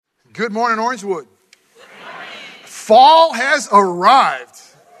Good morning, Orangewood. Fall has arrived.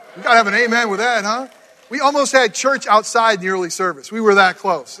 We got to have an amen with that, huh? We almost had church outside in the early service. We were that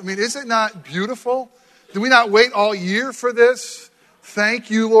close. I mean, is it not beautiful? Do we not wait all year for this?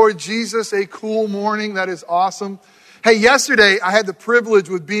 Thank you, Lord Jesus. A cool morning. That is awesome. Hey, yesterday I had the privilege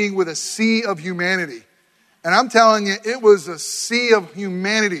of being with a sea of humanity. And I'm telling you, it was a sea of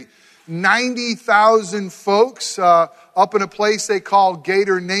humanity. 90,000 folks up in a place they call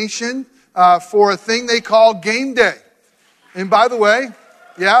Gator Nation for a thing they call Game Day. And by the way,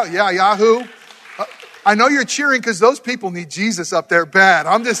 Yahoo. I know you're cheering because those people need Jesus up there bad.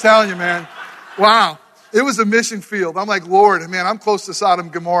 I'm just telling you, man. Wow. It was a mission field. I'm like, Lord, man, I'm close to Sodom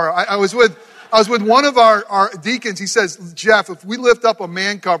and Gomorrah. I was with one of our deacons. He says, Jeff, if we lift up a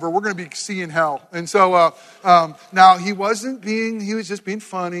man cover, we're going to be seeing hell. And so now he was just being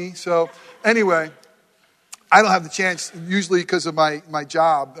funny. So anyway, I don't have the chance, usually because of my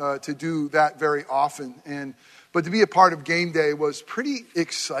job, to do that very often. But to be a part of Game Day was pretty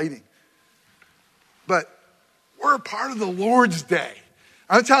exciting. But we're a part of the Lord's Day.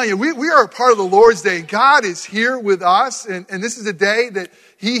 I'm telling you, we are a part of the Lord's Day. God is here with us, and this is a day that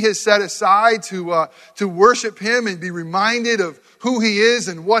He has set aside to worship Him and be reminded of who He is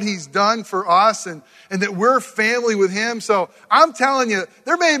and what He's done for us, and that we're family with Him. So I'm telling you,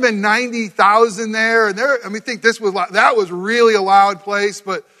 there may have been 90,000 there, and that was really a loud place,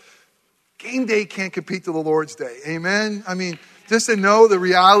 but Game Day can't compete to the Lord's Day. Amen? I mean, just to know the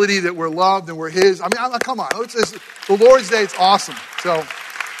reality that we're loved and we're His. I mean, come on. The Lord's Day, it's awesome. So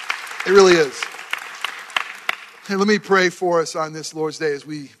it really is. Hey, let me pray for us on this Lord's Day as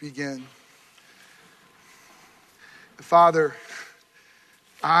we begin. Father,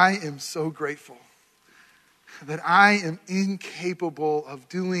 I am so grateful that I am incapable of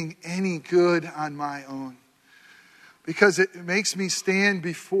doing any good on my own, because it makes me stand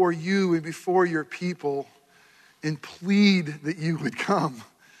before you and before your people and plead that you would come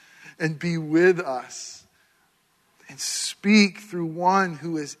and be with us and speak through one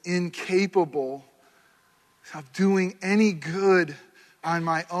who is incapable of doing any good on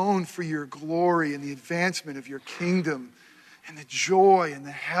my own for your glory and the advancement of your kingdom and the joy and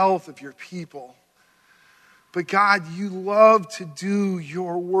the health of your people. But God, you love to do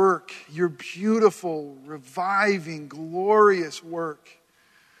your work, your beautiful, reviving, glorious work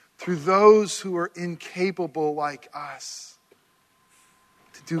through those who are incapable like us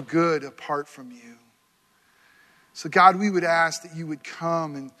to do good apart from you. So God, we would ask that you would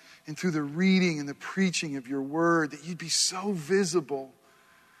come and through the reading and the preaching of your word, that you'd be so visible,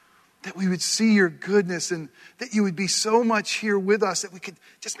 that we would see your goodness, and that you would be so much here with us that we could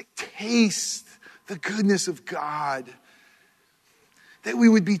just taste the goodness of God. That we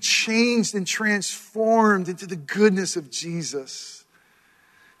would be changed and transformed into the goodness of Jesus.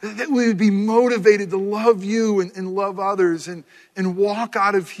 That we would be motivated to love you and love others and walk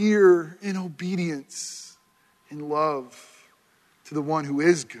out of here in obedience and love to the one who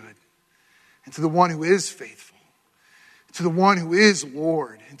is good and to the one who is faithful, to the one who is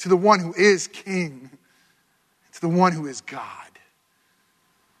Lord and to the one who is King and to the one who is God.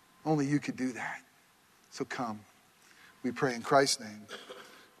 Only you could do that. So come, we pray in Christ's name.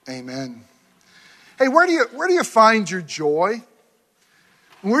 Amen. Hey, where do you find your joy?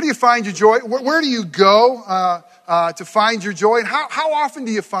 Where do you find your joy? Where do you go to find your joy? And how often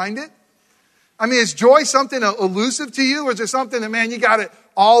do you find it? I mean, is joy something elusive to you? Or is it something that, man, you got it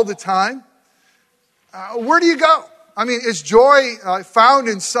all the time? Where do you go? I mean, is joy found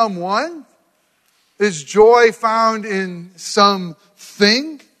in someone? Is joy found in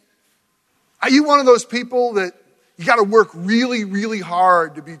something? Are you one of those people that you got to work really, really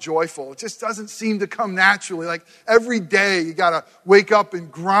hard to be joyful? It just doesn't seem to come naturally. Like every day you got to wake up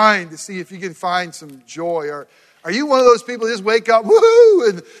and grind to see if you can find some joy. Or are you one of those people that just wake up,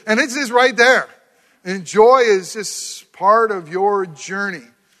 woohoo, and it's just right there? And joy is just part of your journey.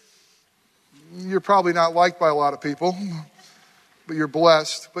 You're probably not liked by a lot of people, but you're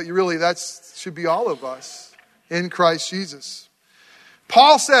blessed. But that should be all of us in Christ Jesus.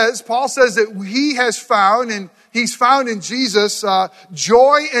 Paul says that he has found, and he's found in Jesus,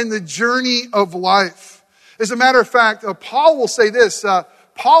 joy in the journey of life. As a matter of fact, Paul will say this.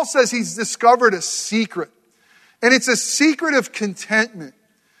 Paul says he's discovered a secret, and it's a secret of contentment.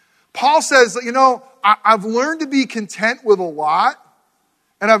 Paul says, I've learned to be content with a lot,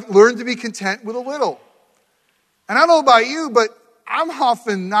 and I've learned to be content with a little. And I don't know about you, but I'm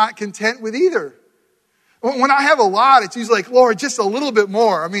often not content with either. When I have a lot, it's usually like, Lord, just a little bit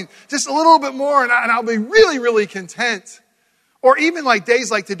more. I mean, just a little bit more, and I'll be really, really content. Or even like days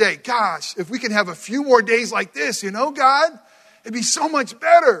like today. Gosh, if we could have a few more days like this, God, it'd be so much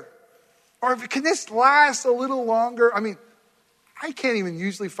better. Or can this last a little longer? I mean, I can't even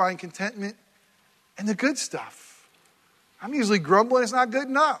usually find contentment in the good stuff. I'm usually grumbling it's not good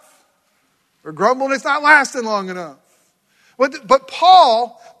enough. Or grumbling it's not lasting long enough. But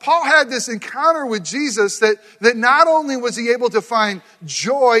Paul had this encounter with Jesus that not only was he able to find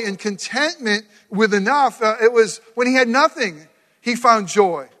joy and contentment with enough, it was when he had nothing, he found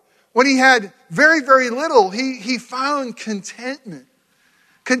joy. When he had very, very little, he found contentment.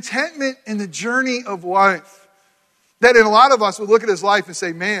 Contentment in the journey of life. That in a lot of us would look at his life and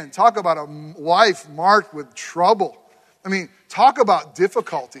say, man, talk about a life marked with trouble. I mean, talk about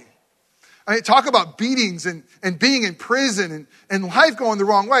difficulty. I mean, talk about beatings and being in prison and life going the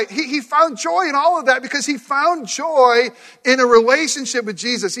wrong way. He found joy in all of that because he found joy in a relationship with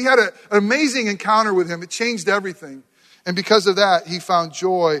Jesus. He had an amazing encounter with him. It changed everything. And because of that, he found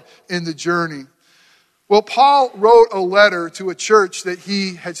joy in the journey. Well, Paul wrote a letter to a church that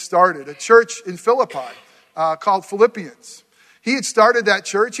he had started, a church in Philippi called Philippians. He had started that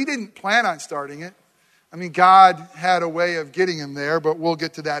church. He didn't plan on starting it. I mean, God had a way of getting him there, but we'll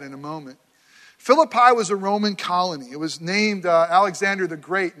get to that in a moment. Philippi was a Roman colony. It was named, Alexander the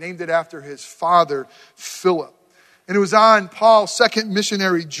Great named it after his father, Philip. And it was on Paul's second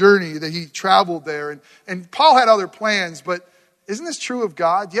missionary journey that he traveled there. And Paul had other plans, but isn't this true of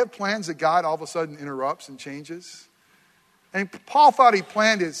God? Do you have plans that God all of a sudden interrupts and changes? And Paul thought he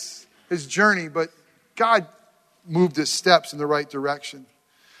planned his journey, but God moved his steps in the right direction.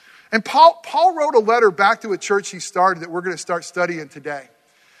 And Paul wrote a letter back to a church he started that we're going to start studying today.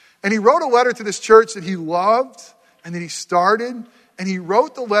 And he wrote a letter to this church that he loved and that he started. And he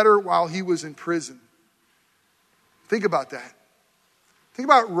wrote the letter while he was in prison. Think about that. Think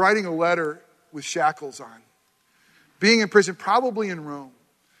about writing a letter with shackles on. Being in prison, probably in Rome.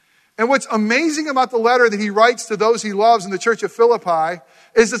 And what's amazing about the letter that he writes to those he loves in the church of Philippi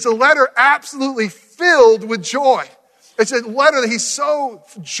is it's a letter absolutely filled with joy. It's a letter that he's so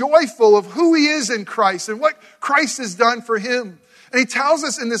joyful of who he is in Christ and what Christ has done for him. And he tells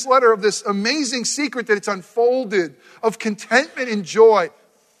us in this letter of this amazing secret that it's unfolded of contentment and joy,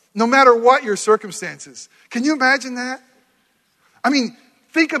 no matter what your circumstances. Can you imagine that? I mean,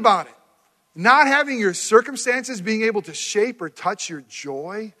 think about it. Not having your circumstances being able to shape or touch your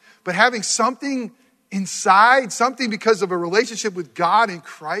joy, but having something inside, something because of a relationship with God in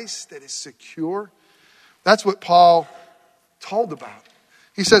Christ that is secure. That's what Paul told about.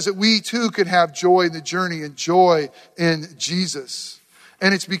 He says that we too can have joy in the journey and joy in Jesus.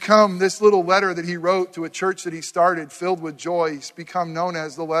 And it's become this little letter that he wrote to a church that he started filled with joy. It's become known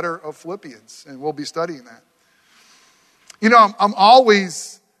as the letter of Philippians. And we'll be studying that. You know, I'm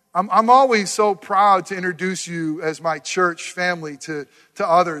always so proud to introduce you as my church family to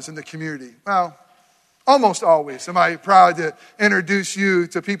others in the community. Well, almost always am I proud to introduce you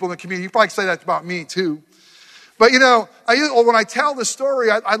to people in the community. You probably say that about me too. But, you know, when I tell the story,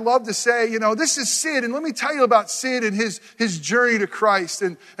 I love to say, you know, this is Sid. And let me tell you about Sid and his journey to Christ.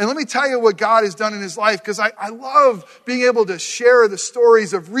 And let me tell you what God has done in his life. Because I love being able to share the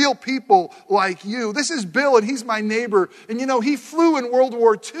stories of real people like you. This is Bill, and he's my neighbor. And, you know, he flew in World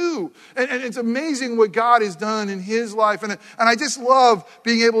War II. And it's amazing what God has done in his life. And I just love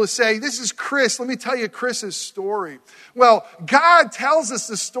being able to say, this is Chris. Let me tell you Chris's story. Well, God tells us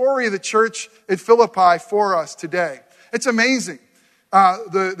the story of the church at Philippi for us today. It's amazing.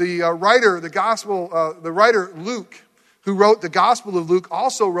 The writer Luke, who wrote the Gospel of Luke,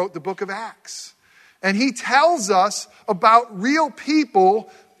 also wrote the book of Acts. And he tells us about real people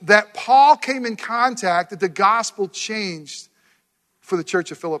that Paul came in contact, that the gospel changed for the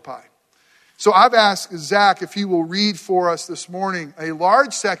church of Philippi. So I've asked Zach if he will read for us this morning a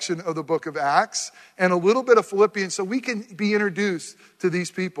large section of the book of Acts and a little bit of Philippians so we can be introduced to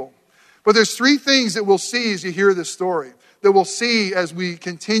these people. But there's three things that we'll see as you hear this story, that we'll see as we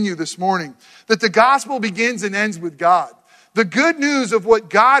continue this morning. That the gospel begins and ends with God. The good news of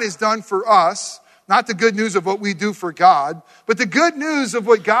what God has done for us, not the good news of what we do for God, but the good news of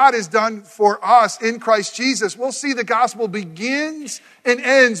what God has done for us in Christ Jesus. We'll see the gospel begins and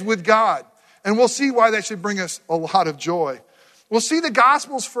ends with God. And we'll see why that should bring us a lot of joy. We'll see the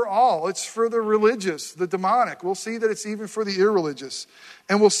gospel's for all. It's for the religious, the demonic. We'll see that it's even for the irreligious.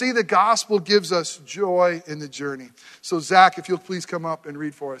 And we'll see the gospel gives us joy in the journey. So Zach, if you'll please come up and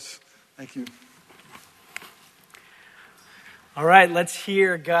read for us. Thank you. All right, let's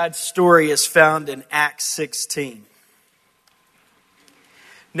hear God's story as found in Acts 16.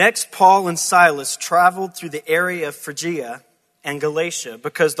 Next, Paul and Silas traveled through the area of Phrygia and Galatia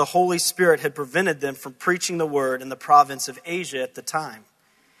because the Holy Spirit had prevented them from preaching the word in the province of Asia at the time.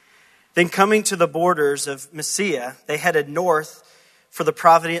 Then coming to the borders of Mysia, they headed north for the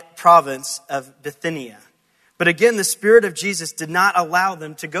province of Bithynia. But again, the Spirit of Jesus did not allow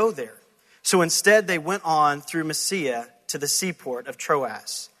them to go there. So instead, they went on through Mysia to the seaport of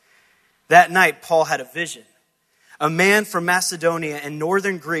Troas. That night, Paul had a vision. A man from Macedonia and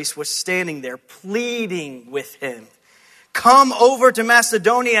northern Greece was standing there pleading with him, "Come over to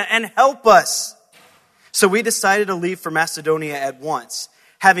Macedonia and help us." So we decided to leave for Macedonia at once,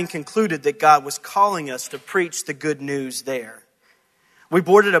 having concluded that God was calling us to preach the good news there. We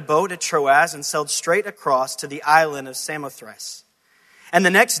boarded a boat at Troas and sailed straight across to the island of Samothrace. And the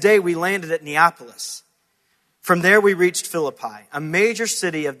next day we landed at Neapolis. From there we reached Philippi, a major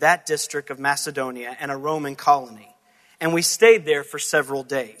city of that district of Macedonia and a Roman colony. And we stayed there for several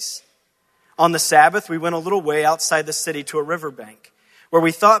days. On the Sabbath, we went a little way outside the city to a riverbank, where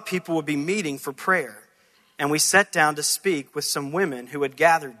we thought people would be meeting for prayer. And we sat down to speak with some women who had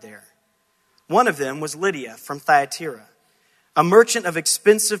gathered there. One of them was Lydia from Thyatira, a merchant of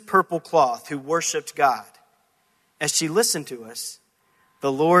expensive purple cloth who worshiped God. As she listened to us,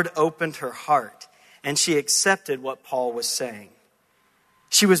 the Lord opened her heart, and she accepted what Paul was saying.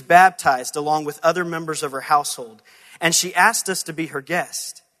 She was baptized along with other members of her household, and she asked us to be her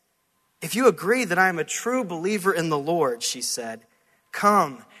guest. "If you agree that I am a true believer in the Lord," she said,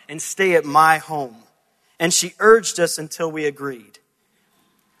 "come and stay at my home." And she urged us until we agreed.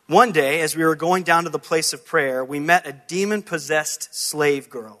 One day, as we were going down to the place of prayer, we met a demon-possessed slave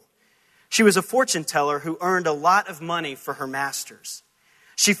girl. She was a fortune teller who earned a lot of money for her masters.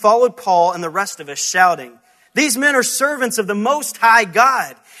 She followed Paul and the rest of us, shouting, "These men are servants of the Most High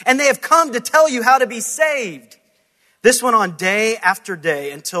God, and they have come to tell you how to be saved." This went on day after day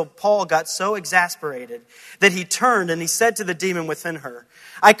until Paul got so exasperated that he turned and he said to the demon within her,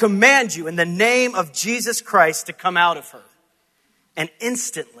 "I command you in the name of Jesus Christ to come out of her." And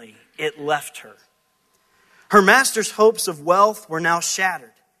instantly it left her. Her master's hopes of wealth were now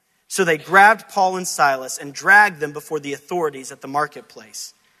shattered. So they grabbed Paul and Silas and dragged them before the authorities at the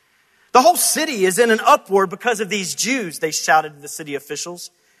marketplace. "The whole city is in an uproar because of these Jews," they shouted to the city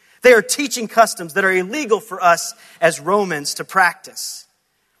officials. "They are teaching customs that are illegal for us as Romans to practice."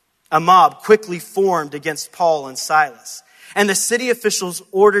 A mob quickly formed against Paul and Silas, and the city officials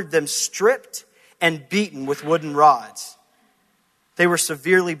ordered them stripped and beaten with wooden rods. They were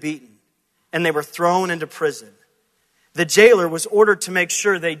severely beaten, and they were thrown into prison. The jailer was ordered to make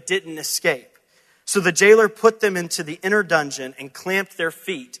sure they didn't escape. So the jailer put them into the inner dungeon and clamped their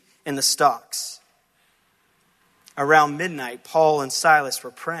feet in the stocks. Around midnight, Paul and Silas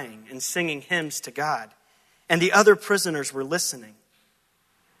were praying and singing hymns to God, and the other prisoners were listening.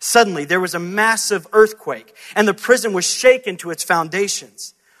 Suddenly, there was a massive earthquake, and the prison was shaken to its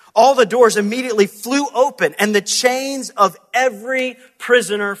foundations. All the doors immediately flew open, and the chains of every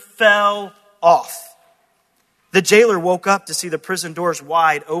prisoner fell off. The jailer woke up to see the prison doors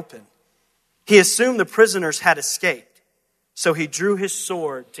wide open. He assumed the prisoners had escaped, so he drew his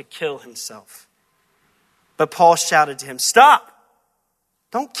sword to kill himself. But Paul shouted to him, "Stop!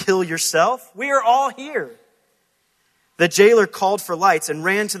 Don't kill yourself. We are all here." The jailer called for lights and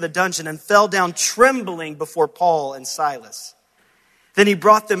ran to the dungeon and fell down trembling before Paul and Silas. Then he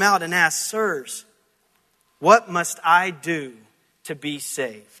brought them out and asked, "Sirs, what must I do to be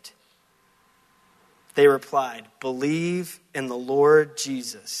saved?" They replied, "Believe in the Lord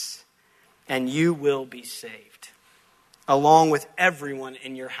Jesus, and you will be saved, along with everyone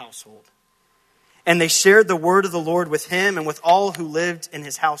in your household." And they shared the word of the Lord with him and with all who lived in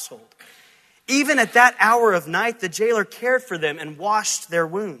his household. Even at that hour of night, the jailer cared for them and washed their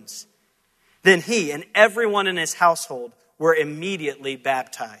wounds. Then he and everyone in his household were immediately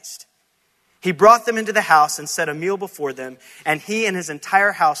baptized. He brought them into the house and set a meal before them, and he and his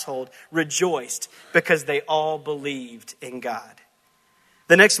entire household rejoiced because they all believed in God.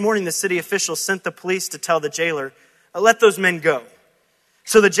 The next morning, the city officials sent the police to tell the jailer, "Let those men go."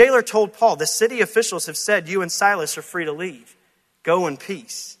 So the jailer told Paul, "The city officials have said you and Silas are free to leave. Go in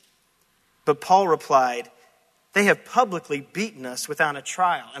peace." But Paul replied, "They have publicly beaten us without a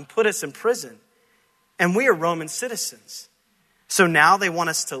trial and put us in prison, and we are Roman citizens. So now they want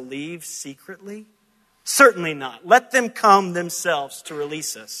us to leave secretly? Certainly not. Let them come themselves to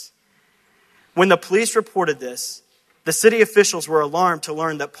release us." When the police reported this, the city officials were alarmed to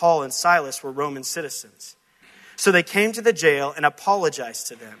learn that Paul and Silas were Roman citizens. So they came to the jail and apologized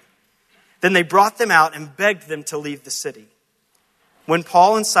to them. Then they brought them out and begged them to leave the city. When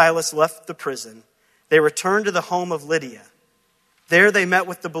Paul and Silas left the prison, they returned to the home of Lydia. There they met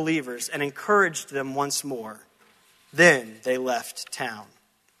with the believers and encouraged them once more. Then they left town.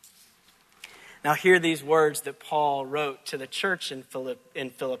 Now hear these words that Paul wrote to the church in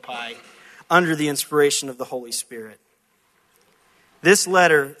Philippi under the inspiration of the Holy Spirit. This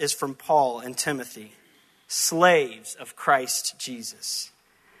letter is from Paul and Timothy, slaves of Christ Jesus.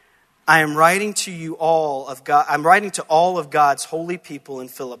 I am writing to all of God's holy people in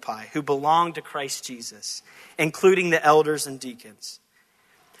Philippi who belong to Christ Jesus, including the elders and deacons.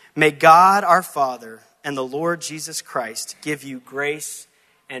 May God our Father and the Lord Jesus Christ give you grace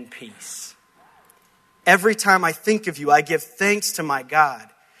and peace. Every time I think of you, I give thanks to my God.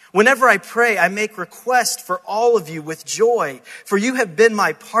 Whenever I pray, I make request for all of you with joy, for you have been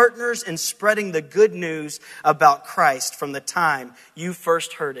my partners in spreading the good news about Christ from the time you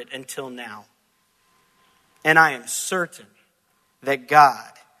first heard it until now. And I am certain that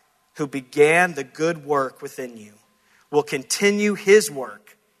God, who began the good work within you, will continue his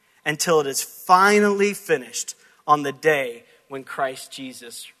work until it is finally finished on the day when Christ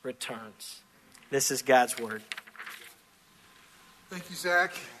Jesus returns. This is God's word. Thank you,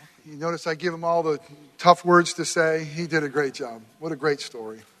 Zach. You notice I give him all the tough words to say. He did a great job. What a great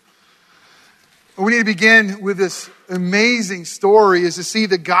story. We need to begin with this amazing story is to see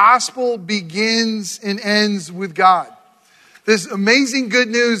the gospel begins and ends with God. This amazing good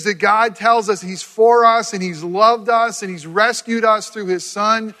news that God tells us he's for us and he's loved us and he's rescued us through his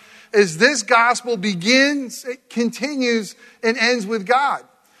son. As this gospel begins, it continues and ends with God.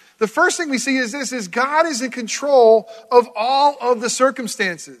 The first thing we see is this, is God is in control of all of the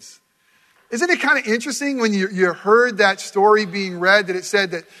circumstances. Isn't it kind of interesting when you heard that story being read that it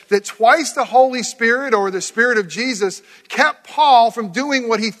said that twice the Holy Spirit or the Spirit of Jesus kept Paul from doing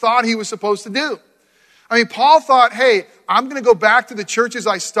what he thought he was supposed to do? I mean, Paul thought, hey, I'm going to go back to the churches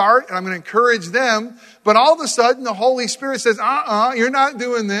I start and I'm going to encourage them. But all of a sudden the Holy Spirit says, you're not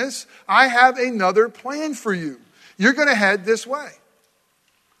doing this. I have another plan for you. You're going to head this way.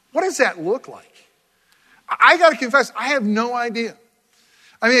 What does that look like? I got to confess, I have no idea.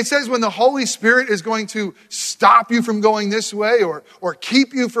 I mean, it says when the Holy Spirit is going to stop you from going this way or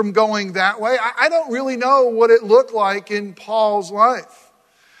keep you from going that way. I don't really know what it looked like in Paul's life.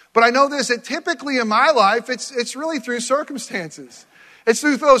 But I know this, that typically in my life, it's really through circumstances. It's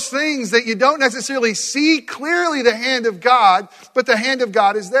through those things that you don't necessarily see clearly the hand of God, but the hand of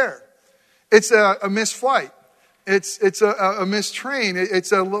God is there. It's a missed flight. It's a missed train.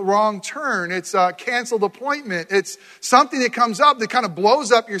 It's a wrong turn. It's a canceled appointment. It's something that comes up that kind of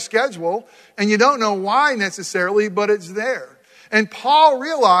blows up your schedule, and you don't know why necessarily, but it's there. And Paul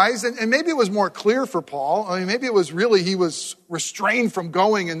realized, and maybe it was more clear for Paul, I mean, maybe it was really he was restrained from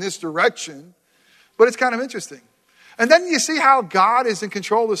going in this direction, but it's kind of interesting. And then you see how God is in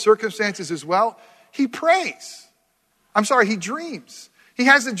control of the circumstances as well. He prays. He dreams. He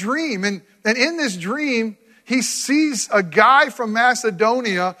has a dream, and in this dream, he sees a guy from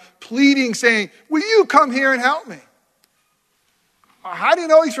Macedonia pleading, saying, will you come here and help me? How do you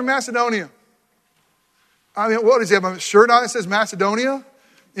know he's from Macedonia? I mean, what does he have a shirt on that says Macedonia?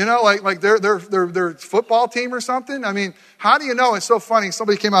 You know, like their football team or something? I mean, how do you know? It's so funny.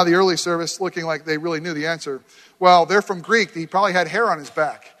 Somebody came out of the early service looking like they really knew the answer. Well, they're from Greek. He probably had hair on his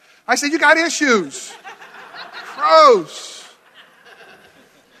back. I said, you got issues. Gross.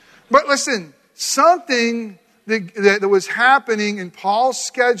 But listen, something that was happening in Paul's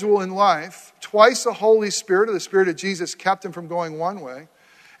schedule in life, twice the Holy Spirit or the Spirit of Jesus kept him from going one way.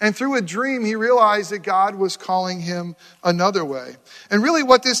 And through a dream, he realized that God was calling him another way. And really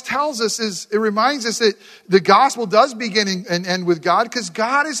what this tells us is, it reminds us that the gospel does begin and end with God because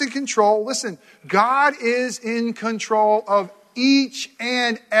God is in control. Listen, God is in control of each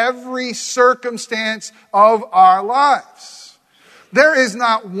and every circumstance of our lives. There is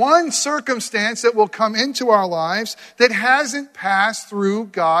not one circumstance that will come into our lives that hasn't passed through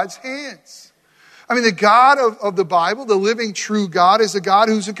God's hands. I mean, the God of the Bible, the living true God, is a God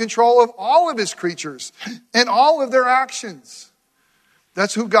who's in control of all of his creatures and all of their actions.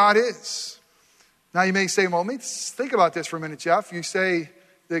 That's who God is. Now you may say, well, let me think about this for a minute, Jeff. You say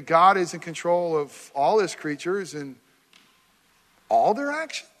that God is in control of all his creatures and all their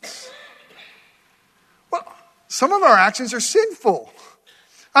actions? Well, some of our actions are sinful.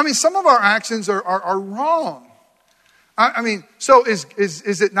 I mean, some of our actions are wrong. I mean, so is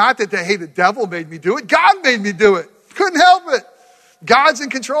it not that, hey, the devil made me do it? God made me do it. Couldn't help it. God's in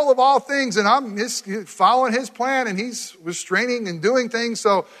control of all things, and I'm following his plan, and he's restraining and doing things.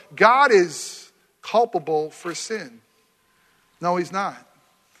 So God is culpable for sin. No, he's not.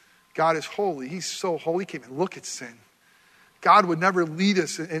 God is holy. He's so holy, he can't even look at sin. God would never lead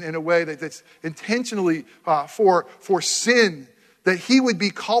us in a way that's intentionally for sin that he would be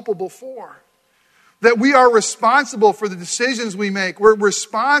culpable for. That we are responsible for the decisions we make. We're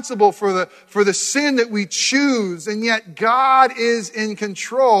responsible for the sin that we choose. And yet God is in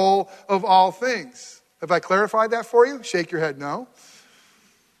control of all things. Have I clarified that for you? Shake your head no.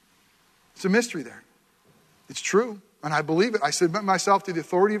 It's a mystery there. It's true, and I believe it. I submit myself to the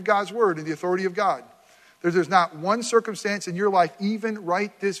authority of God's word and the authority of God. There's not one circumstance in your life, even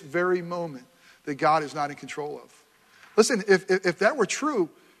right this very moment, that God is not in control of. Listen, if that were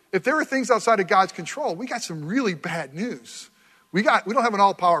true, if there were things outside of God's control, we got some really bad news. We don't have an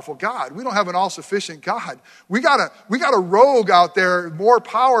all-powerful God. We don't have an all-sufficient God. We got a rogue out there more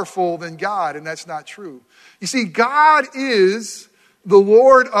powerful than God, and that's not true. You see, God is the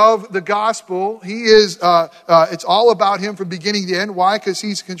Lord of the gospel. He is, it's all about him from beginning to end. Why? Because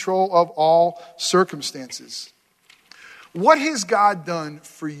he's in control of all circumstances. What has God done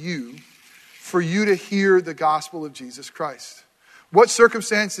for you to hear the gospel of Jesus Christ? What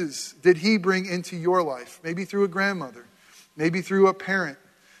circumstances did he bring into your life? Maybe through a grandmother, maybe through a parent,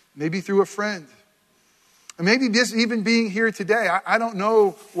 maybe through a friend. And maybe just even being here today. I don't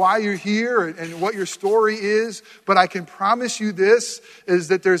know why you're here and what your story is, but I can promise you this, is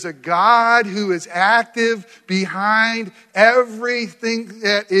that there's a God who is active behind everything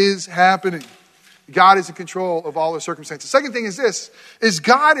that is happening. God is in control of all the circumstances. Second thing is this, is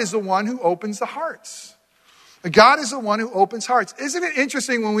God is the one who opens the hearts. God is the one who opens hearts. Isn't it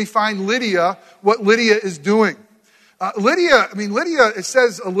interesting when we find Lydia, what Lydia is doing? Lydia, it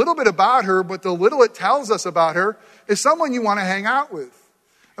says a little bit about her, but the little it tells us about her is someone you want to hang out with.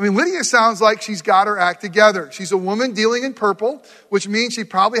 Lydia sounds like she's got her act together. She's a woman dealing in purple, which means she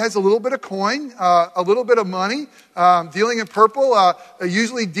probably has a little bit of coin, a little bit of money, dealing in purple,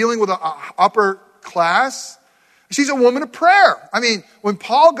 usually dealing with an upper class. She's a woman of prayer. When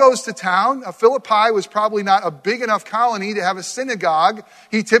Paul goes to town, Philippi was probably not a big enough colony to have a synagogue.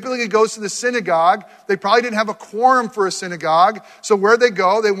 He typically goes to the synagogue. They probably didn't have a quorum for a synagogue. So where they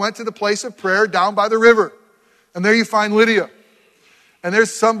go, they went to the place of prayer down by the river. And there you find Lydia. And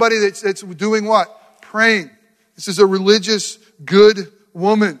there's somebody that's doing what? Praying. This is a religious, good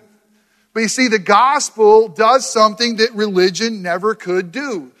woman. But you see, the gospel does something that religion never could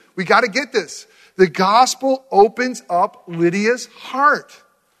do. We got to get this. The gospel opens up Lydia's heart.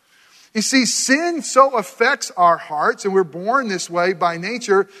 You see, sin so affects our hearts, and we're born this way by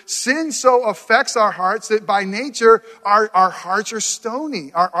nature. Sin so affects our hearts that by nature, our hearts are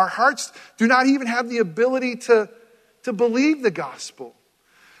stony. Our hearts do not even have the ability to believe the gospel.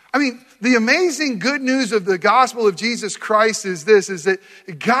 The amazing good news of the gospel of Jesus Christ is this, is that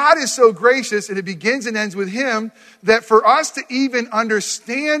God is so gracious, and it begins and ends with him, that for us to even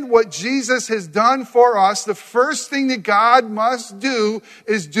understand what Jesus has done for us, the first thing that God must do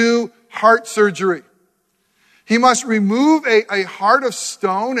is do heart surgery. He must remove a heart of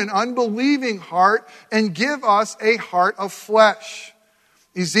stone, an unbelieving heart, and give us a heart of flesh.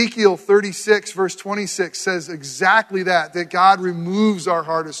 Ezekiel 36 verse 26 says exactly that God removes our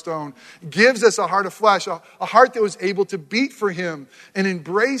heart of stone, gives us a heart of flesh, a heart that was able to beat for him and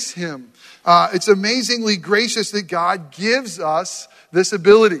embrace him. It's amazingly gracious that God gives us this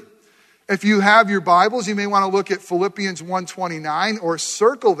ability. If you have your Bibles, you may want to look at Philippians 1:29 or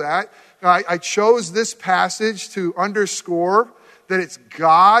circle that. I chose this passage to underscore that it's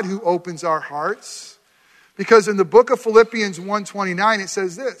God who opens our hearts. Because in the book of Philippians 1:29, it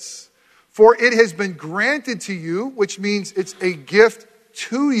says this, "For it has been granted to you," which means it's a gift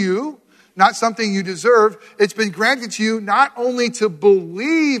to you, not something you deserve. It's been granted to you not only to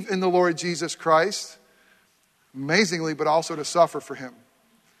believe in the Lord Jesus Christ, amazingly, but also to suffer for him.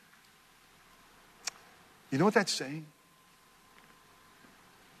 You know what that's saying?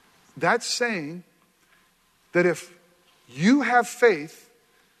 That's saying that if you have faith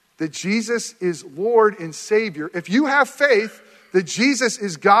that Jesus is Lord and Savior, if you have faith that Jesus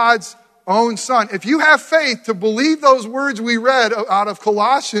is God's own Son, if you have faith to believe those words we read out of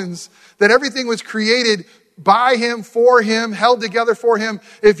Colossians, that everything was created by him, for him, held together for him,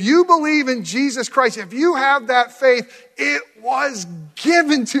 if you believe in Jesus Christ, if you have that faith, it was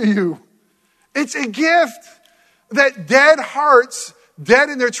given to you. It's a gift that dead hearts, dead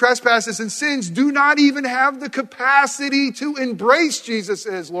in their trespasses and sins, do not even have the capacity to embrace Jesus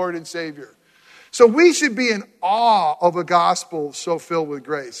as Lord and Savior. So we should be in awe of a gospel so filled with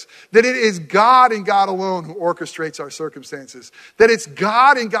grace. That it is God and God alone who orchestrates our circumstances. That it's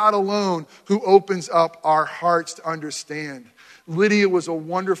God and God alone who opens up our hearts to understand. Lydia was a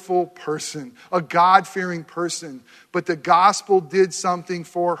wonderful person, a God-fearing person, but the gospel did something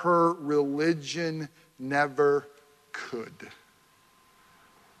for her religion never could.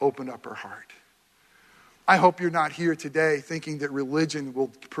 Open up her heart. I hope you're not here today thinking that religion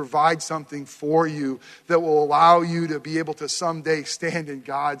will provide something for you that will allow you to be able to someday stand in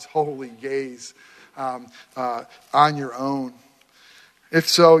God's holy gaze on your own. If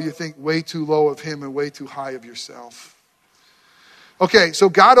so, you think way too low of him and way too high of yourself. Okay, so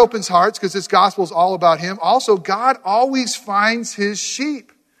God opens hearts because this gospel is all about him. Also, God always finds his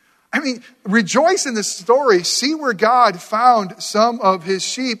sheep. I mean, rejoice in this story. See where God found some of his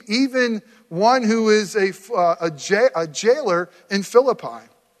sheep, even one who is a jailer in Philippi.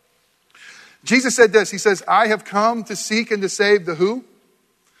 Jesus said this. He says, I have come to seek and to save the who?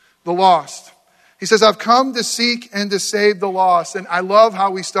 The lost. He says, I've come to seek and to save the lost. And I love how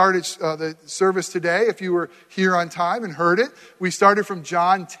we started the service today. If you were here on time and heard it, we started from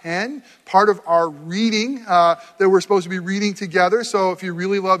John 10, part of our reading that we're supposed to be reading together. So if you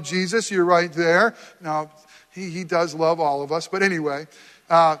really love Jesus, you're right there. Now, he does love all of us. But anyway,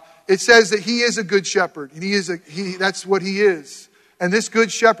 it says that he is a good shepherd. And that's what he is. And this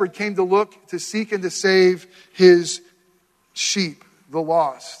good shepherd came to look, to seek and to save his sheep, the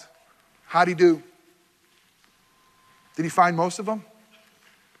lost. How'd he do? Did he find most of them?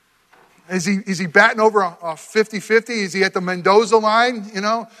 Is he batting over a 50-50? Is he at the Mendoza line?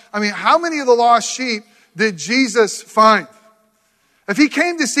 I mean, how many of the lost sheep did Jesus find? If he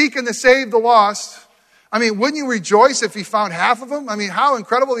came to seek and to save the lost, I mean, wouldn't you rejoice if he found half of them? I mean, how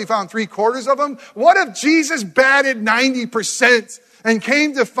incredible he found 3/4 of them. What if Jesus batted 90% and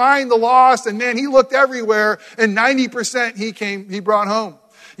came to find the lost, and man, he looked everywhere, and 90% he brought home?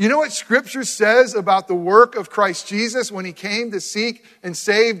 You know what Scripture says about the work of Christ Jesus when he came to seek and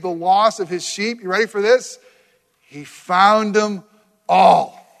save the lost of his sheep? You ready for this? He found them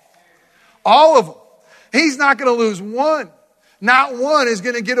all. All of them. He's not going to lose one. Not one is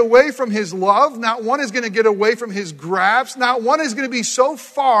going to get away from his love. Not one is going to get away from his grasp. Not one is going to be so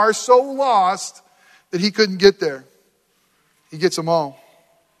far, so lost that he couldn't get there. He gets them all.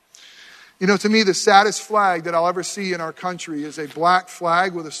 To me, the saddest flag that I'll ever see in our country is a black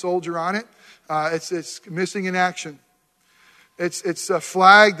flag with a soldier on it. It's missing in action. It's a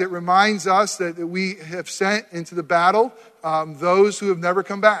flag that reminds us that we have sent into the battle those who have never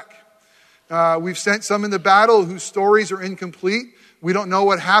come back. We've sent some in the battle whose stories are incomplete. We don't know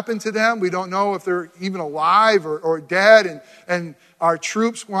what happened to them. We don't know if they're even alive or dead. And our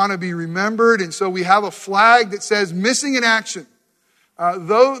troops want to be remembered. And so we have a flag that says missing in action.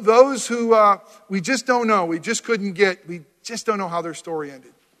 Those who we just don't know, we just couldn't get, we just don't know how their story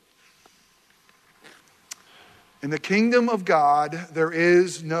ended. In the kingdom of God, there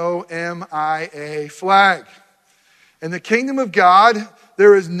is no MIA flag. In the kingdom of God,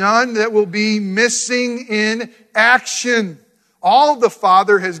 there is none that will be missing in action. All the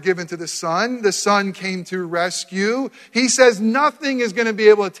Father has given to the Son. The Son came to rescue. He says nothing is going to be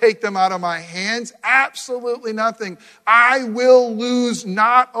able to take them out of my hands. Absolutely nothing. I will lose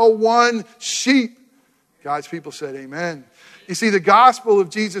not a one sheep. God's people said amen. You see, the gospel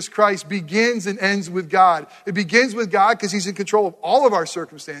of Jesus Christ begins and ends with God. It begins with God because he's in control of all of our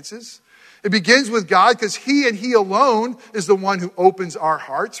circumstances. It begins with God because he and he alone is the one who opens our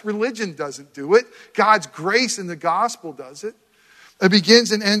hearts. Religion doesn't do it. God's grace in the gospel does it. It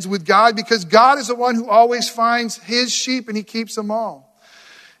begins and ends with God because God is the one who always finds his sheep and he keeps them all.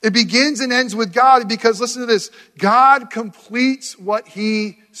 It begins and ends with God because, listen to this, God completes what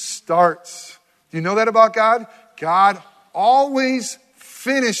he starts. Do you know that about God? God always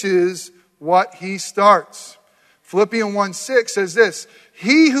finishes what he starts. Philippians 1:6 says this,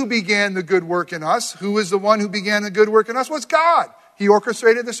 he who began the good work in us, who is the one who began the good work in us? Well, it's God. He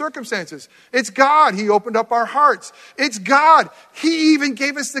orchestrated the circumstances. It's God. He opened up our hearts. It's God. He even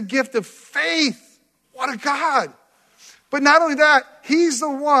gave us the gift of faith. What a God. But not only that, he's the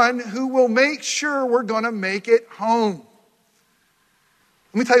one who will make sure we're going to make it home.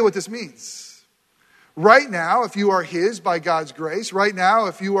 Let me tell you what this means. Right now, if you are his by God's grace, right now,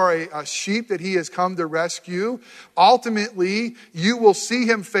 if you are a sheep that he has come to rescue, ultimately, you will see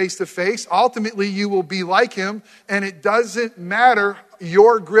him face to face. Ultimately, you will be like him, and it doesn't matter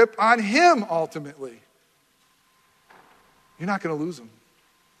your grip on him ultimately. You're not going to lose him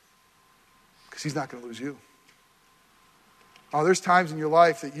because he's not going to lose you. Oh, there's times in your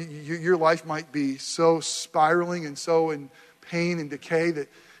life that your life might be so spiraling and so in pain and decay that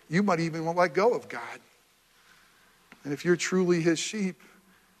you might even want to let go of God. And if you're truly his sheep,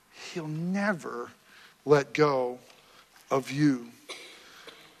 he'll never let go of you.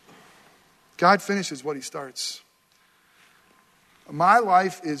 God finishes what he starts. My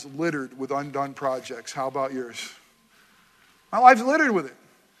life is littered with undone projects. How about yours? My life's littered with it.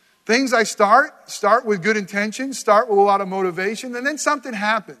 Things I start with good intentions, start with a lot of motivation, and then something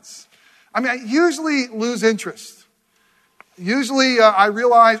happens. I mean, I usually lose interest. Usually I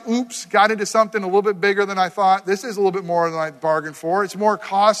realize, oops, got into something a little bit bigger than I thought. This is a little bit more than I bargained for. It's more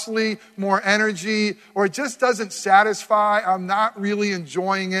costly, more energy, or it just doesn't satisfy. I'm not really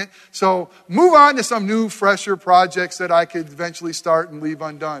enjoying it. So move on to some new, fresher projects that I could eventually start and leave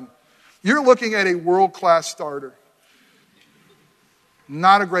undone. You're looking at a world-class starter.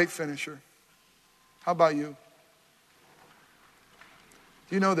 Not a great finisher. How about you?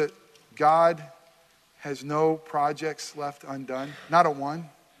 Do you know that God has no projects left undone? Not a one.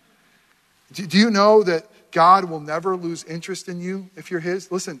 Do you know that God will never lose interest in you if you're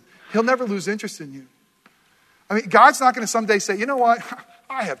his? Listen, he'll never lose interest in you. I mean, God's not going to someday say, you know what?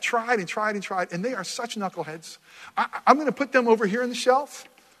 I have tried and tried and tried, and they are such knuckleheads. I'm going to put them over here on the shelf.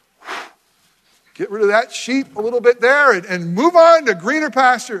 Get rid of that sheep a little bit there and move on to greener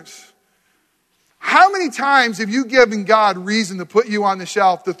pastures. How many times have you given God reason to put you on the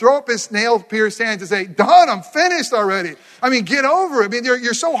shelf, to throw up his nail-pierced hands and say, done, I'm finished already? I mean, get over it. I mean,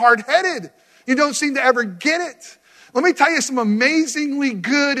 you're so hard-headed. You don't seem to ever get it. Let me tell you some amazingly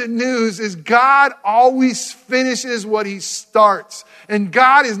good news is God always finishes what he starts. And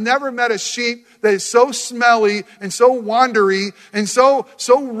God has never met a sheep that is so smelly and so wandery and so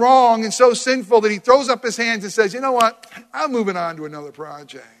wrong and so sinful that he throws up his hands and says, you know what? I'm moving on to another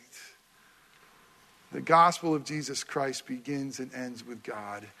project. The gospel of Jesus Christ begins and ends with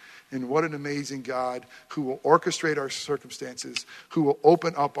God. And what an amazing God who will orchestrate our circumstances, who will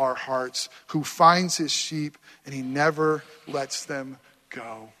open up our hearts, who finds his sheep, and he never lets them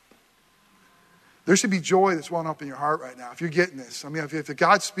go. There should be joy that's welling up in your heart right now if you're getting this. I mean, if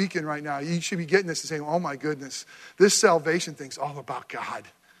God's speaking right now, you should be getting this and saying, oh my goodness, this salvation thing's all about God.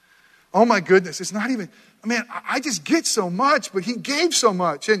 Oh my goodness, it's not even, man, I just get so much, but he gave so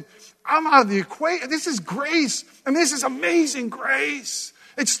much. And I'm out of the equation. This is grace. I mean, this is amazing grace.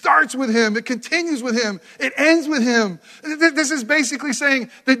 It starts with him. It continues with him. It ends with him. This is basically saying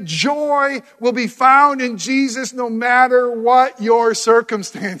that joy will be found in Jesus no matter what your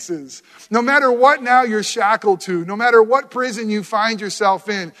circumstances. No matter what now you're shackled to. No matter what prison you find yourself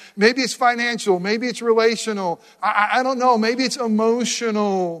in. Maybe it's financial. Maybe it's relational. I don't know. Maybe it's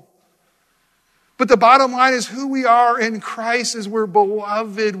emotional. But the bottom line is who we are in Christ is we're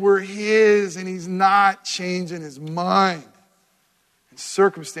beloved, we're his, and he's not changing his mind. And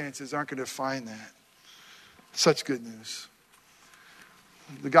circumstances aren't going to define that. Such good news.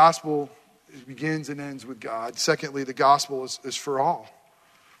 The gospel begins and ends with God. Secondly, the gospel is for all.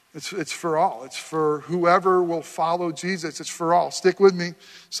 It's for all. It's for whoever will follow Jesus. It's for all. Stick with me.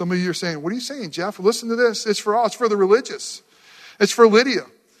 Some of you are saying, what are you saying, Jeff? Listen to this. It's for all. It's for the religious. It's for Lydia.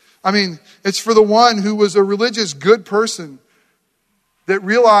 I mean, it's for the one who was a religious good person that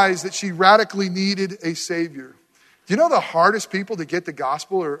realized that she radically needed a Savior. Do you know the hardest people to get the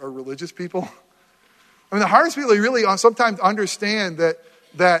gospel are religious people? I mean, the hardest people really sometimes understand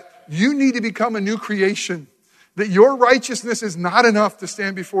that you need to become a new creation, that your righteousness is not enough to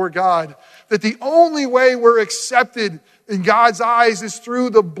stand before God, that the only way we're accepted in God's eyes is through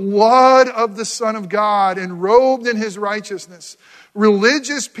the blood of the Son of God and robed in his righteousness.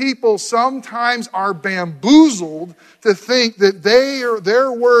 Religious people sometimes are bamboozled to think that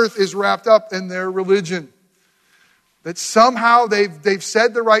their worth is wrapped up in their religion. That somehow they've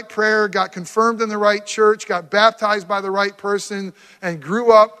said the right prayer, got confirmed in the right church, got baptized by the right person, and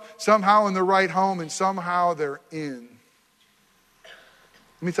grew up somehow in the right home, and somehow they're in.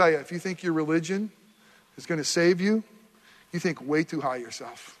 Let me tell you, if you think your religion is going to save you, you think way too high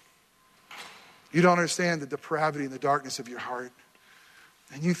yourself. You don't understand the depravity and the darkness of your heart.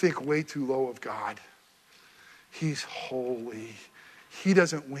 And you think way too low of God. He's holy. He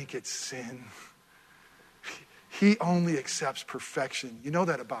doesn't wink at sin. He only accepts perfection. You know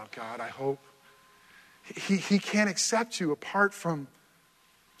that about God, I hope. He can't accept you apart from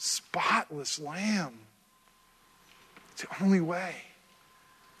spotless lamb. It's the only way.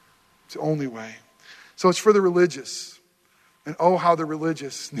 It's the only way. So it's for the religious. And oh, how the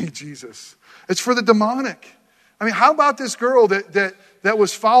religious need Jesus. It's for the demonic. I mean, how about this girl that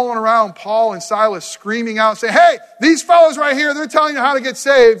was following around Paul and Silas screaming out, saying, hey, these fellows right here, they're telling you how to get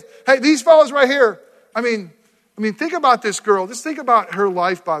saved. Hey, these fellows right here. I mean, think about this girl. Just think about her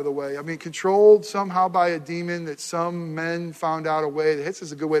life, by the way. I mean, controlled somehow by a demon that some men found out a way. This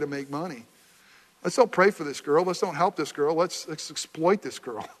is a good way to make money. Let's don't pray for this girl. Let's don't help this girl. Let's exploit this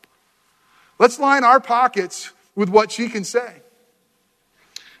girl. Let's line our pockets with what she can say.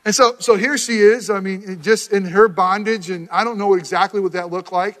 And so here she is, I mean, just in her bondage, and I don't know exactly what that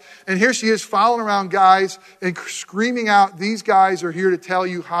looked like. And here she is following around guys and screaming out, these guys are here to tell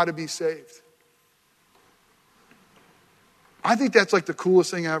you how to be saved. I think that's like the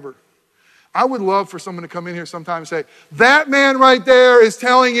coolest thing ever. I would love for someone to come in here sometime and say, that man right there is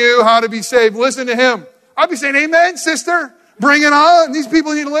telling you how to be saved. Listen to him. I'd be saying, amen, sister. Bring it on. These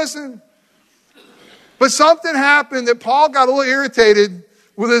people need to listen. But something happened that Paul got a little irritated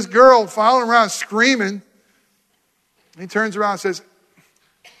with this girl following around screaming. He turns around and says,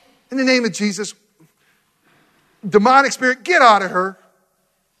 in the name of Jesus, demonic spirit, get out of her.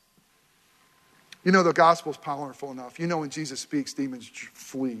 You know the gospel's powerful enough. You know when Jesus speaks, demons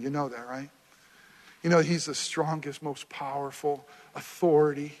flee. You know that, right? You know he's the strongest, most powerful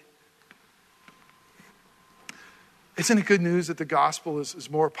authority. Isn't it good news that the gospel is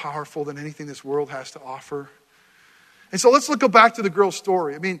more powerful than anything this world has to offer? And so let's go back to the girl's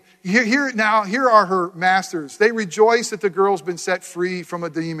story. I mean, here are her masters. They rejoice that the girl's been set free from a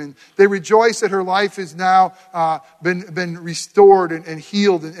demon. They rejoice that her life is now been restored and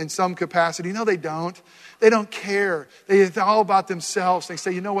healed in some capacity. No, they don't. They don't care. It's all about themselves. They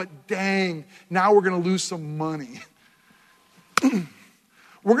say, you know what, dang, now we're going to lose some money.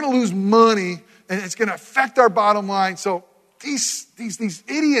 We're going to lose money, and it's going to affect our bottom line. So these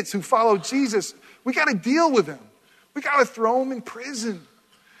idiots who follow Jesus, we got to deal with them. We got to throw them in prison.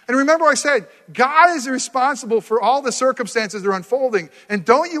 And remember I said, God is responsible for all the circumstances that are unfolding. And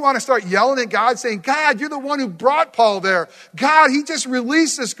don't you want to start yelling at God saying, God, you're the one who brought Paul there. God, he just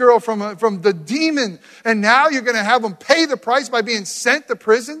released this girl from the demon. And now you're going to have him pay the price by being sent to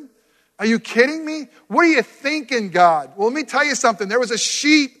prison? Are you kidding me? What are you thinking, God? Well, let me tell you something. There was a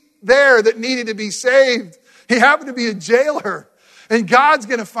sheep there that needed to be saved. He happened to be a jailer. And God's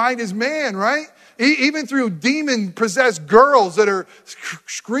going to find his man, right? Even through demon-possessed girls that are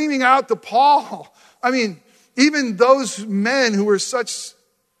screaming out to Paul. I mean, even those men who were such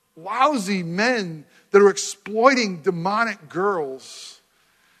lousy men that are exploiting demonic girls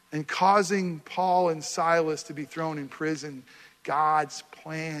and causing Paul and Silas to be thrown in prison, God's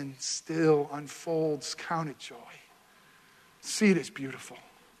plan still unfolds. Count it joy. See it as beautiful.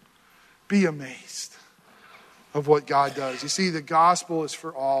 Be amazed of what God does. You see, the gospel is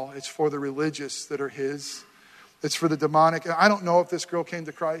for all. It's for the religious that are his. It's for the demonic. I don't know if this girl came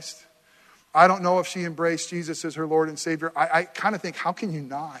to Christ. I don't know if she embraced Jesus as her Lord and Savior. I kind of think, how can you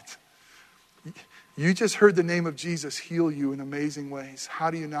not? You just heard the name of Jesus heal you in amazing ways.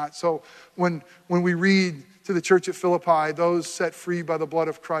 How do you not? So when we read to the church at Philippi, those set free by the blood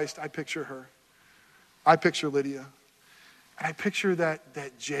of Christ, I picture her. I picture Lydia. And I picture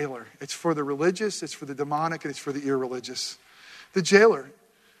that jailer. It's for the religious, it's for the demonic, and it's for the irreligious. The jailer.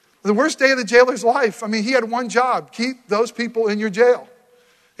 The worst day of the jailer's life. I mean, he had one job. Keep those people in your jail.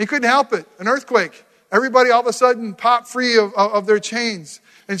 He couldn't help it. An earthquake. Everybody all of a sudden popped free of their chains.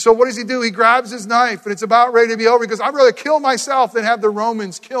 And so what does he do? He grabs his knife, and it's about ready to be over. He goes, I'd rather kill myself than have the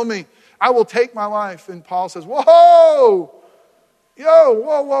Romans kill me. I will take my life. And Paul says, whoa!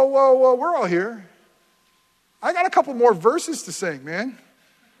 Whoa. We're all here. I got a couple more verses to sing, man.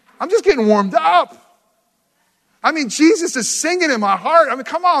 I'm just getting warmed up. I mean, Jesus is singing in my heart. I mean,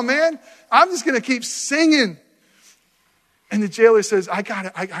 come on, man. I'm just going to keep singing. And the jailer says, I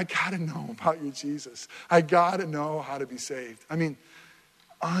gotta know about you, Jesus. I got to know how to be saved. I mean,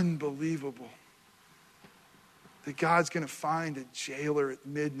 unbelievable that God's going to find a jailer at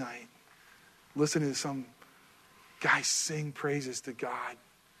midnight listening to some guy sing praises to God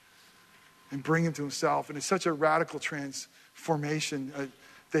and bring him to himself. And it's such a radical transformation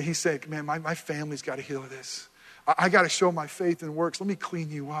that he said, man, my family's got to hear this. I got to show my faith in works. Let me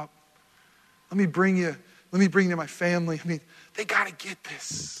clean you up. Let me bring you to my family. I mean, they got to get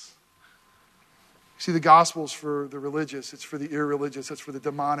this. See, the gospel's for the religious. It's for the irreligious. It's for the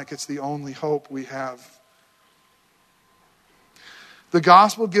demonic. It's the only hope we have. The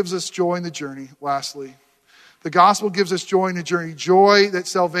gospel gives us joy in the journey, lastly. The gospel gives us joy in the journey. Joy that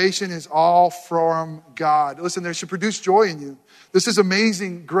salvation is all from God. Listen, there should produce joy in you. This is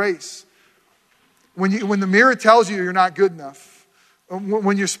amazing grace. When the mirror tells you you're not good enough,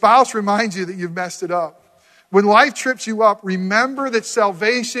 when your spouse reminds you that you've messed it up, when life trips you up, remember that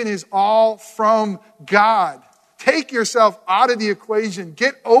salvation is all from God. Take yourself out of the equation.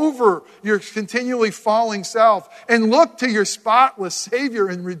 Get over your continually falling self and look to your spotless Savior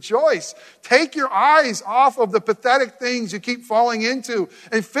and rejoice. Take your eyes off of the pathetic things you keep falling into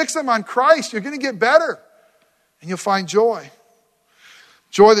and fix them on Christ. You're going to get better and you'll find joy.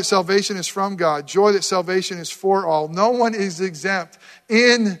 Joy that salvation is from God. Joy that salvation is for all. No one is exempt.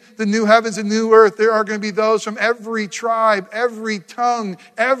 In the new heavens and new earth, there are going to be those from every tribe, every tongue,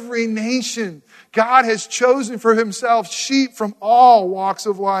 every nation. God has chosen for himself sheep from all walks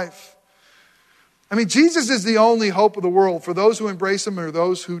of life. I mean, Jesus is the only hope of the world for those who embrace him or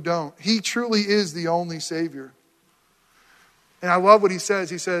those who don't. He truly is the only Savior. And I love what he says.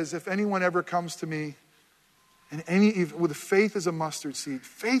 He says, if anyone ever comes to me, and with faith as a mustard seed,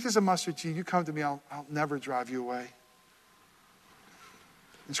 you come to me, I'll never drive you away.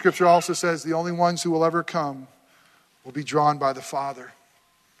 And Scripture also says the only ones who will ever come will be drawn by the Father,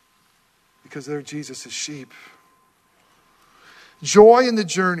 because they're Jesus' sheep. Joy in the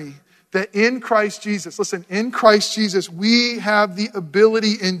journey, that in Christ Jesus, listen, in Christ Jesus, we have the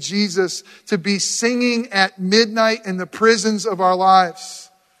ability in Jesus to be singing at midnight in the prisons of our lives.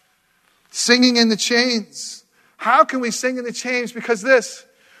 Singing in the chains. How can we sing in the chains? Because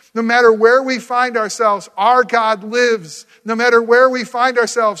no matter where we find ourselves, our God lives. No matter where we find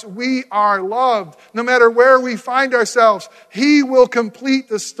ourselves, we are loved. No matter where we find ourselves, He will complete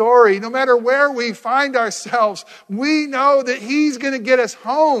the story. No matter where we find ourselves, we know that He's going to get us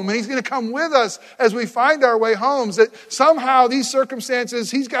home. And He's going to come with us as we find our way home. That somehow these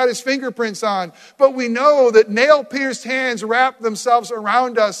circumstances, He's got His fingerprints on. But we know that nail-pierced hands wrap themselves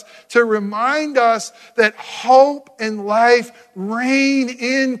around us to remind us that hope and life reign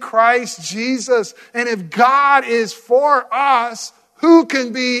in Christ Jesus. And if God is for us, who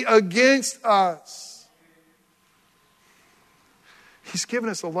can be against us? He's given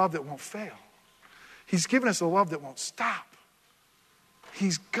us a love that won't fail. He's given us a love that won't stop.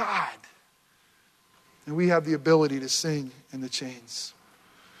 He's God. And we have the ability to sing in the chains.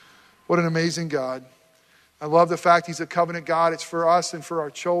 What an amazing God. I love the fact He's a covenant God. It's for us and for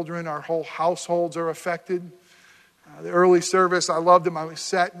our children. Our whole households are affected. The early service, I loved him. I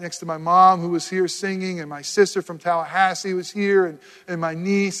sat next to my mom who was here singing, and my sister from Tallahassee was here, and my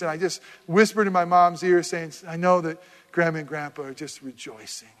niece. And I just whispered in my mom's ear saying, I know that Grandma and Grandpa are just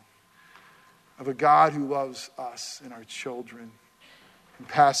rejoicing of a God who loves us and our children and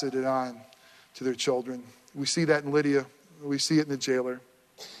passes it on to their children. We see that in Lydia. We see it in the jailer.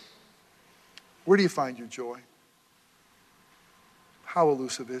 Where do you find your joy? How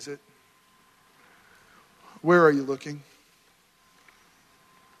elusive is it? Where are you looking?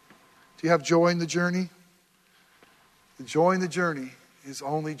 Do you have joy in the journey? The joy in the journey is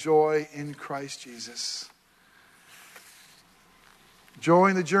only joy in Christ Jesus. Joy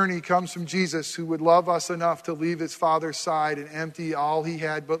in the journey comes from Jesus, who would love us enough to leave His Father's side and empty all He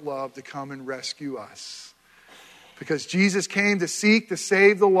had but love to come and rescue us. Because Jesus came to seek to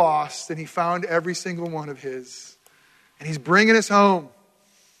save the lost, and He found every single one of His. And He's bringing us home.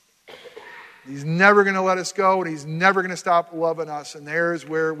 He's never going to let us go, and He's never going to stop loving us. And there's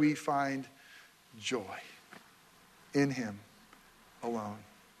where we find joy, in Him alone.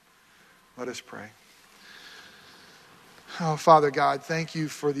 Let us pray. Oh, Father God, thank You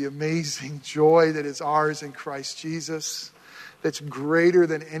for the amazing joy that is ours in Christ Jesus, that's greater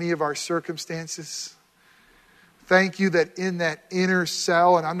than any of our circumstances. Thank You that in that inner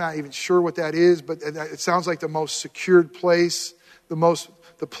cell, and I'm not even sure what that is, but it sounds like the most secured place,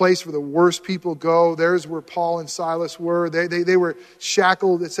 the place where the worst people go. There's where Paul and Silas were. They were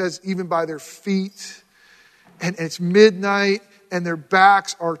shackled, it says, even by their feet. And it's midnight, and their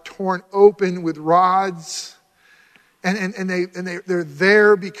backs are torn open with rods. And they're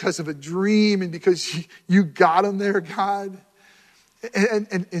there because of a dream and because You got them there, God.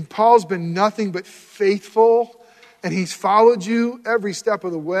 And Paul's been nothing but faithful. And he's followed You every step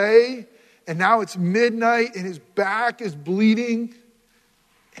of the way. And now it's midnight, and his back is bleeding.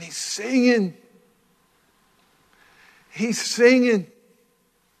 And he's singing. He's singing.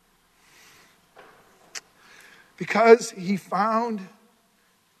 Because he found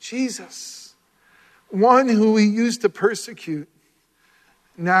Jesus. One who he used to persecute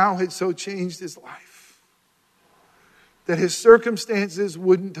now had so changed his life that his circumstances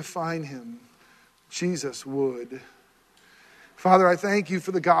wouldn't define him. Jesus would. Father, I thank You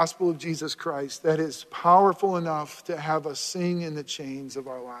for the gospel of Jesus Christ that is powerful enough to have us sing in the chains of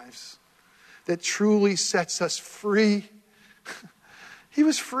our lives, that truly sets us free. He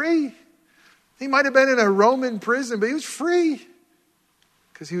was free. He might have been in a Roman prison, but he was free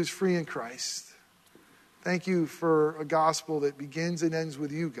because he was free in Christ. Thank You for a gospel that begins and ends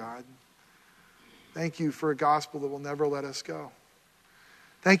with You, God. Thank You for a gospel that will never let us go.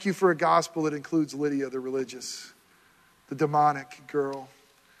 Thank You for a gospel that includes Lydia, the religious, the demonic girl,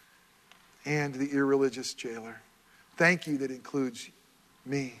 and the irreligious jailer. Thank You that includes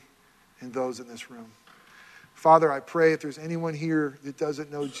me and those in this room. Father, I pray if there's anyone here that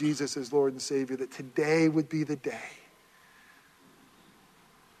doesn't know Jesus as Lord and Savior, that today would be the day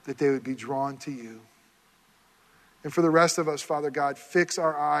that they would be drawn to You. And for the rest of us, Father God, fix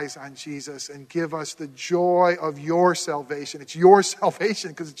our eyes on Jesus and give us the joy of Your salvation. It's Your salvation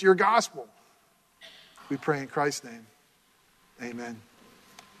because it's Your gospel. We pray in Christ's name. Amen.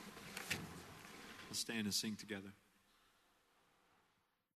 We'll stand and sing together.